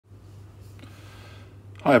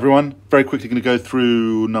Hi everyone, very quickly going to go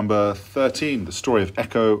through number 13, the story of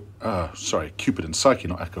Cupid and Psyche,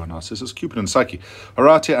 not Echo and Narcissus, Cupid and Psyche.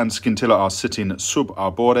 Horatia and Scintilla are sitting sub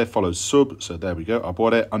arbore, follows sub, so there we go,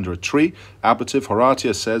 arbore, under a tree. Ablative,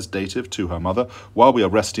 Horatia says, dative, to her mother, while we are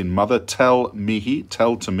resting, mother, tell mihi,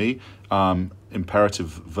 tell to me, imperative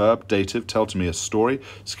verb, dative, tell to me a story.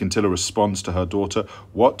 Scintilla responds to her daughter,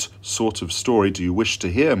 what sort of story do you wish to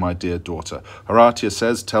hear, my dear daughter? Horatia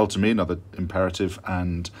says, tell to me, another imperative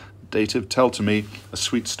and dative, tell to me a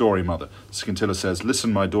sweet story, mother. Scintilla says,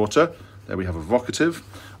 listen, my daughter. There we have a vocative.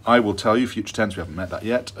 I will tell you, future tense, we haven't met that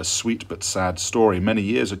yet, a sweet but sad story. Many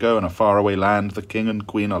years ago in a faraway land, the king and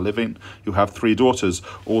queen are living. You have 3 daughters.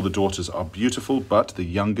 All the daughters are beautiful, but the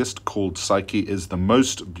youngest, called Psyche, is the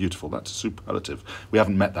most beautiful. That's a superlative. We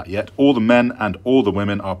haven't met that yet. All the men and all the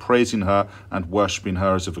women are praising her and worshipping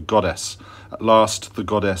her as of a goddess. At last, the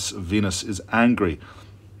goddess Venus is angry.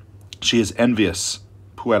 She is envious,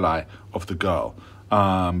 puelai, of the girl.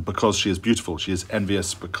 Because she is beautiful. She is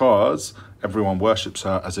envious because everyone worships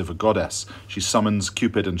her as if a goddess. She summons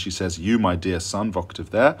Cupid and she says, you, my dear son, vocative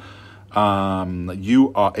there,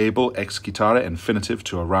 you are able, excitare, infinitive,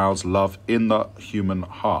 to arouse love in the human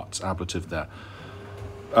heart, ablative there.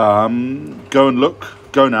 Go and look,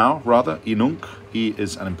 go now, rather, inunc, e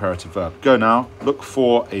is an imperative verb. Go now, look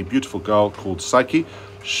for a beautiful girl called Psyche,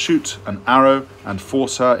 shoot an arrow and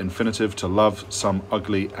force her, infinitive, to love some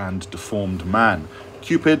ugly and deformed man.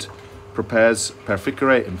 Cupid prepares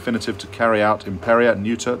perficere, infinitive, to carry out imperia,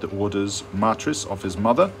 neuter, the orders matris of his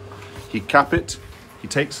mother. He capit, he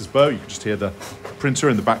takes his bow, you can just hear the printer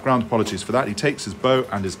in the background, apologies for that. He takes his bow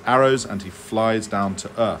and his arrows and he flies down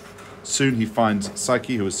to earth. Soon he finds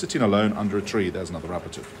Psyche, who is sitting alone under a tree. There's another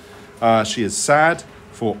ablative. She is sad,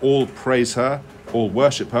 for all praise her, all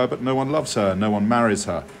worship her, but no one loves her, no one marries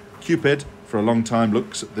her. Cupid, for a long time,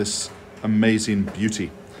 looks at this amazing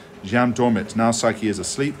beauty. Jam dormit, now Psyche is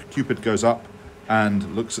asleep. Cupid goes up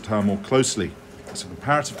and looks at her more closely. It's a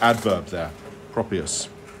comparative adverb there, proprius.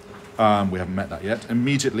 We haven't met that yet.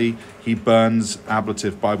 Immediately, he burns,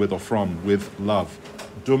 ablative, by, with, or from, with love.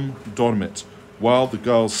 Dum dormit, while the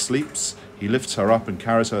girl sleeps, he lifts her up and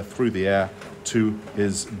carries her through the air to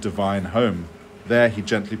his divine home. There he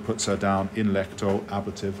gently puts her down in lecto,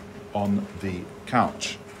 ablative, on the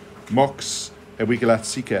couch. Mox evigilat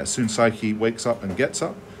psyche, as soon Psyche wakes up and gets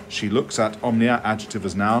up, she looks at omnia, adjective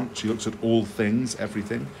as noun, she looks at all things,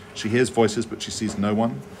 everything. She hears voices, but she sees no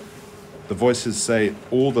one. The voices say,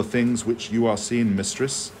 all the things which you are seeing,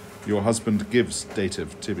 mistress, your husband gives,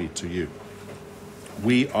 dative, tibi, to you.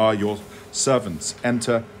 We are your servants,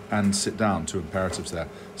 enter and sit down, 2 imperatives there.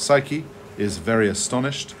 Psyche is very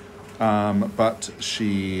astonished, but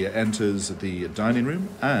she enters the dining room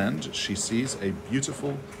and she sees a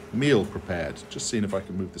beautiful meal prepared. Just seeing if I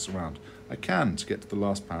can move this around. I can, to get to the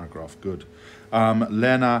last paragraph, good.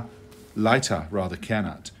 Lena Laita, rather,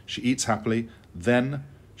 Kenat. She eats happily, then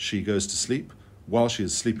she goes to sleep. While she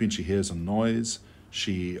is sleeping, she hears a noise.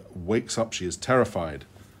 She wakes up, she is terrified.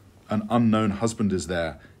 An unknown husband is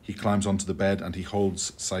there. He climbs onto the bed and he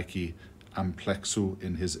holds Psyche amplexu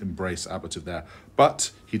in his embrace, ablative there.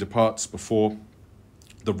 But he departs before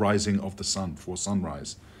the rising of the sun, before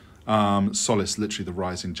sunrise. Solis, literally the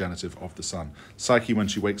rising genitive of the sun. Psyche, when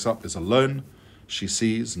she wakes up, is alone. She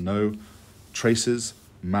sees no traces,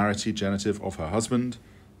 marity, genitive, of her husband.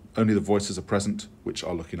 Only the voices are present, which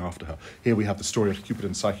are looking after her. Here we have the story of Cupid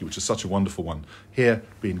and Psyche, which is such a wonderful one. Here,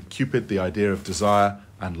 being Cupid, the idea of desire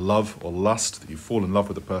and love or lust, that you fall in love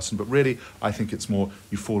with a person. But really, I think it's more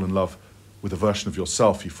you fall in love with a version of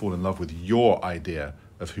yourself. You fall in love with your idea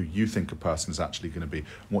of who you think a person is actually going to be.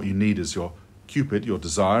 What you need is your Cupid, your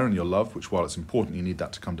desire and your love, which, while it's important, you need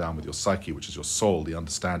that to come down with your psyche, which is your soul, the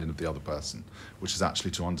understanding of the other person, which is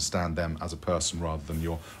actually to understand them as a person rather than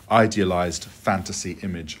your idealized fantasy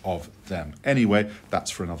image of them. Anyway, that's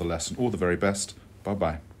for another lesson. All the very best.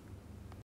 Bye-bye.